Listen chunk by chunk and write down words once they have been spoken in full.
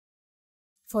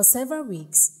For several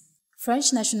weeks,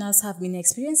 French nationals have been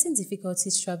experiencing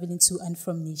difficulties traveling to and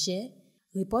from Niger,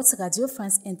 reports Radio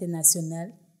France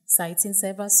Internationale, citing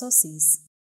several sources.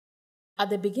 At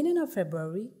the beginning of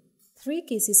February, 3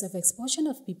 cases of expulsion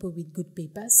of people with good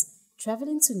papers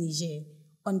traveling to Niger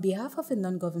on behalf of a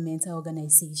non-governmental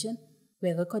organization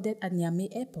were recorded at Niamey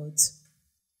Airport.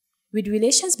 With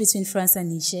relations between France and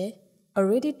Niger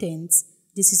already tense,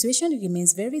 the situation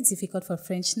remains very difficult for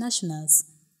French nationals.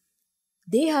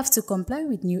 They have to comply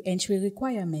with new entry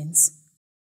requirements.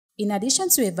 In addition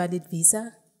to a valid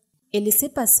visa, a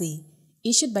laissez-passer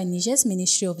issued by Niger's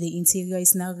Ministry of the Interior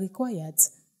is now required.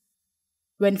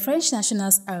 When French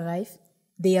nationals arrive,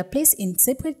 they are placed in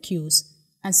separate queues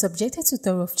and subjected to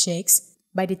thorough checks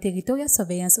by the Territorial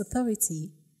Surveillance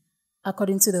Authority.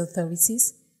 According to the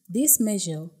authorities, this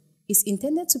measure is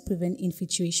intended to prevent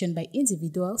infiltration by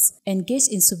individuals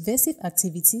engaged in subversive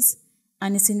activities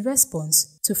and is in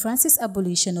response to France's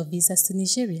abolition of visas to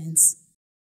Nigerians.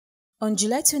 On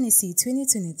July 26,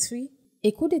 2023,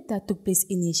 a coup d'etat took place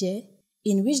in Niger,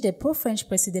 in which the pro-French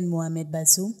President Mohamed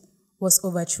Bazoum was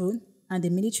overthrown and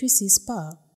the military seized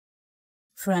power.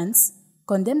 France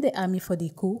condemned the army for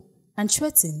the coup and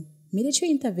threatened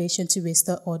military intervention to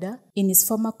restore order in its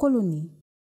former colony.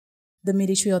 The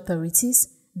military authorities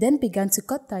then began to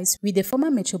cut ties with the former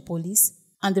metropolis,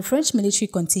 and the French military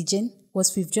contingent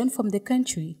was withdrawn from the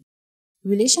country.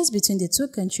 Relations between the two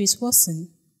countries worsened.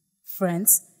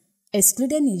 France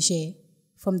excluded Niger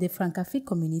from the Francophone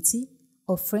community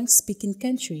of French-speaking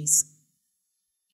countries.